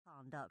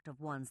conduct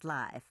of one's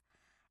life.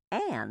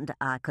 And,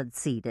 I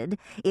conceded,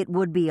 it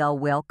would be a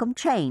welcome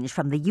change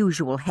from the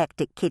usual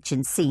hectic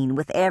kitchen scene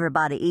with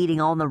everybody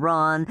eating on the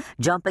run,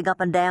 jumping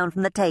up and down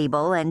from the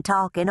table, and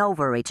talking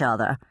over each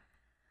other.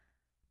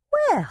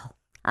 "Well,"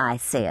 I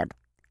said,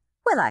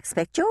 "I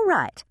expect you're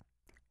right.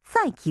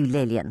 Thank you,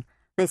 Lillian.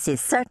 This is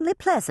certainly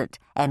pleasant,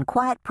 and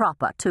quite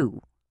proper,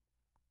 too."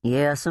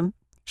 "Yes'm,"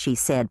 she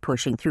said,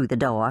 pushing through the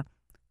door.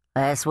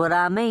 "That's what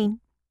I mean."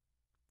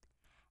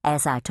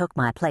 As I took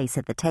my place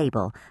at the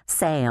table,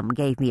 Sam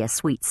gave me a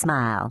sweet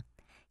smile.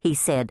 He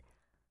said,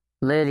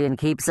 "Lillian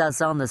keeps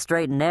us on the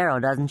straight and narrow,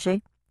 doesn't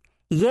she?"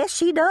 "Yes,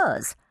 she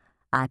does."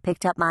 I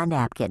picked up my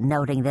napkin,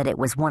 noting that it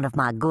was one of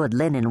my good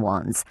linen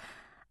ones.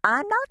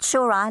 "I'm not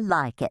sure I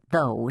like it,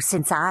 though,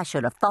 since I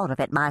should have thought of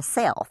it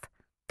myself.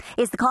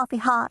 Is the coffee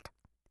hot?"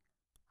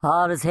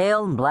 "Hot as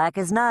hell and black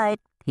as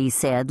night," he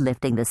said,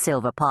 lifting the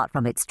silver pot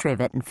from its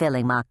trivet and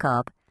filling my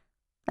cup.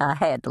 I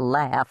had to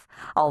laugh,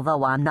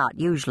 although I'm not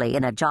usually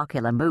in a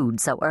jocular mood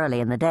so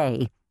early in the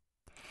day.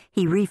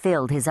 He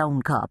refilled his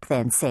own cup,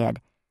 then said,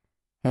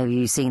 "Have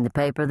you seen the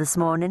paper this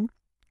morning?"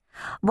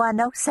 "Why,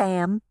 no,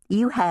 Sam.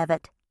 You have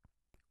it."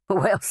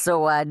 "Well,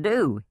 so I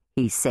do,"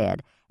 he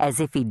said,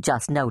 as if he'd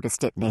just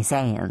noticed it in his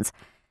hands.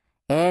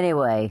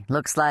 "Anyway,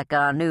 looks like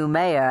our new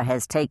mayor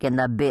has taken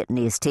the bit in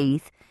his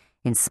teeth.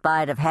 In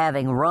spite of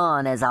having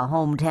run as a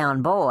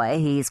hometown boy,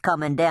 he's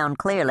coming down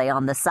clearly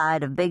on the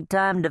side of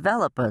big-time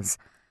developers.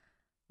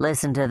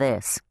 Listen to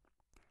this.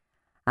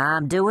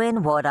 I'm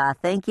doing what I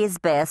think is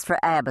best for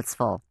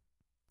Abbotsville.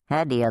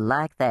 How do you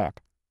like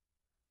that?"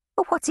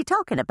 "Well, what's he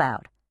talking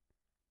about?"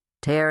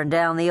 "Tearing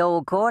down the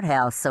old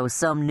courthouse so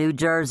some New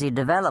Jersey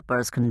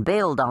developers can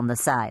build on the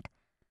site."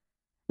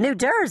 "New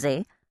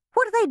Jersey?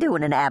 What are they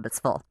doing in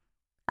Abbotsville?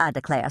 I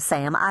declare,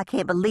 Sam, I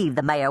can't believe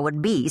the mayor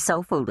would be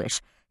so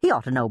foolish. He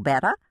ought to know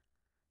better."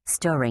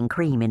 Stirring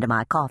cream into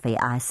my coffee,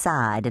 I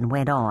sighed and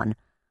went on.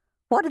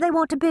 "What do they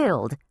want to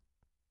build?"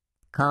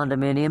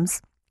 "Condominiums,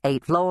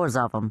 8 floors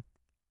of them."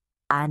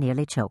 I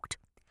nearly choked.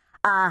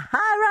 "A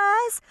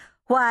high-rise?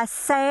 Why,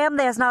 Sam,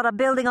 there's not a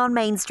building on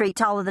Main Street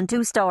taller than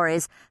 2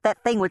 stories.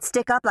 That thing would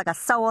stick up like a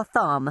sore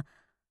thumb.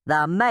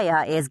 The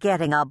mayor is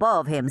getting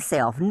above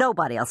himself.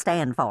 Nobody'll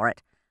stand for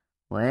it."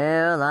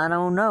 "Well, I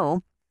don't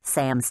know."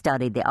 Sam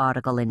studied the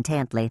article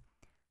intently.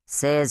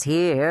 "Says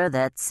here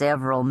that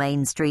several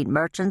Main Street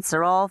merchants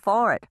are all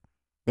for it.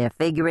 They're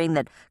figuring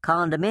that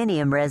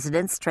condominium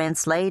residents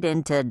translate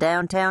into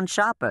downtown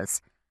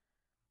shoppers."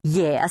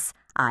 "Yes,"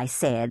 I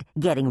said,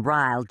 getting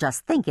riled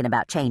just thinking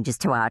about changes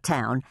to our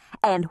town.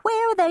 "And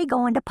where are they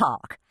going to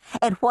park?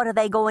 And what are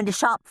they going to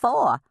shop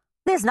for?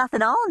 There's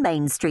nothing on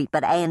Main Street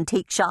but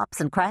antique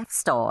shops and craft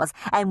stores,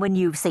 and when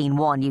you've seen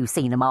one, you've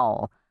seen 'em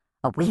all.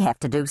 Oh, we have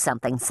to do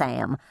something,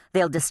 Sam.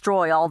 They'll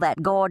destroy all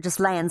that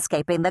gorgeous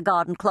landscaping the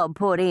garden club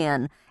put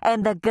in.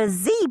 And the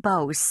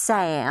gazebo,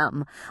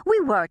 Sam. We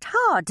worked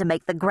hard to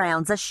make the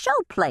grounds a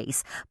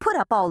showplace, put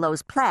up all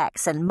those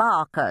plaques and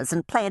markers,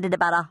 and planted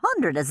about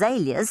 100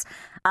 azaleas.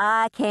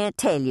 I can't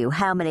tell you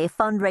how many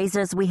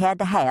fundraisers we had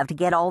to have to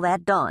get all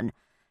that done.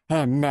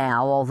 And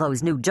now all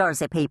those New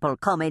Jersey people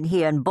come in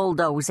here and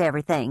bulldoze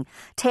everything,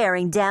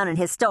 tearing down an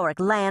historic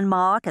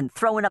landmark and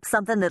throwing up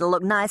something that'll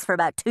look nice for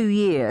about 2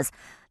 years.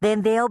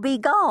 Then they'll be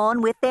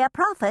gone with their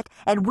profit,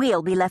 and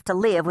we'll be left to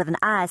live with an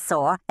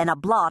eyesore and a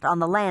blot on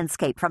the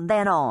landscape from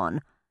then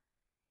on."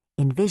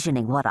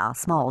 Envisioning what our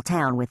small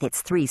town with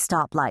its 3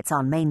 stoplights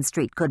on Main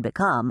Street could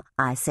become,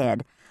 I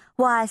said,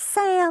 "Why,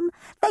 Sam,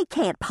 they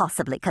can't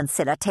possibly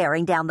consider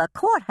tearing down the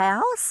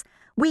courthouse.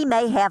 We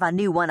may have a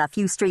new one a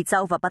few streets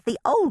over, but the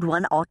old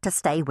one ought to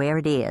stay where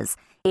it is.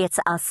 It's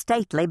a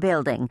stately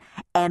building,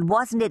 and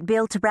wasn't it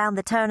built around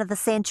the turn of the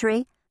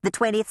century? The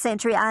 20th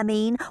century, I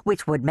mean,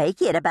 which would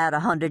make it about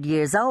 100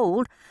 years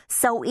old.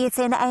 So it's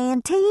an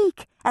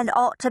antique, and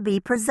ought to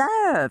be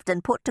preserved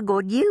and put to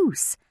good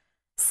use."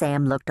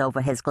 Sam looked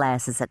over his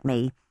glasses at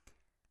me.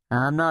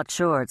 "I'm not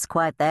sure it's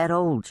quite that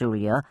old,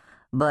 Julia,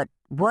 but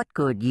what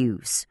good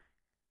use?"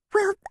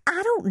 "Well,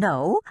 I don't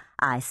know,"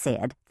 I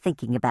said,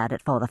 thinking about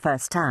it for the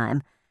first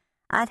time.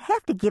 "I'd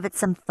have to give it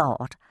some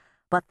thought,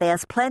 but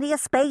there's plenty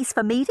of space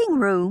for meeting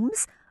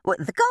rooms.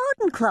 The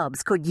garden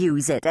clubs could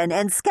use it,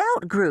 and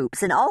scout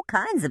groups, and all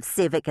kinds of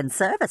civic and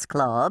service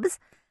clubs."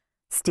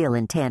 Still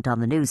intent on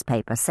the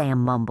newspaper,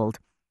 Sam mumbled,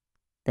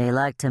 "They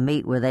like to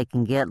meet where they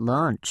can get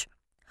lunch."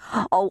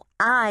 "Oh,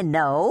 I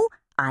know,"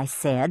 I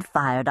said,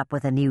 fired up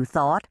with a new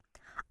thought.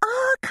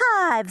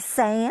 "Archives,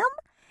 Sam.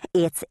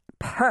 It's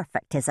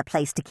perfect as a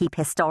place to keep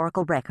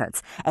historical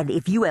records, and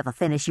if you ever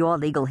finish your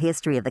legal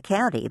history of the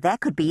county,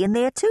 that could be in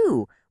there,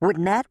 too.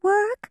 Wouldn't that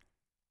work?"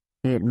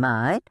 "It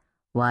might.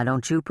 Why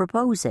don't you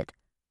propose it?"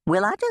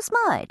 "Well, I just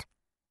might."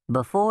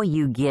 "Before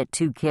you get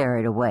too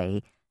carried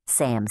away,"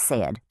 Sam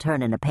said,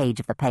 turning a page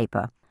of the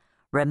paper,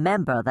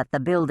 "remember that the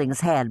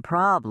building's had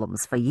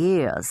problems for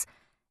years.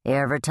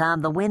 Every time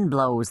the wind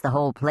blows, the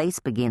whole place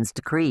begins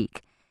to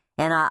creak.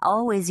 And I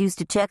always used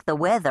to check the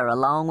weather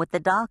along with the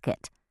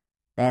docket.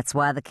 That's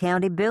why the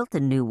county built a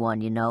new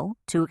one, you know.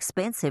 Too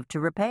expensive to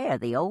repair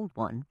the old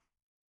one."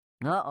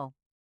 "Uh-oh,"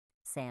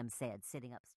 Sam said, sitting up straight.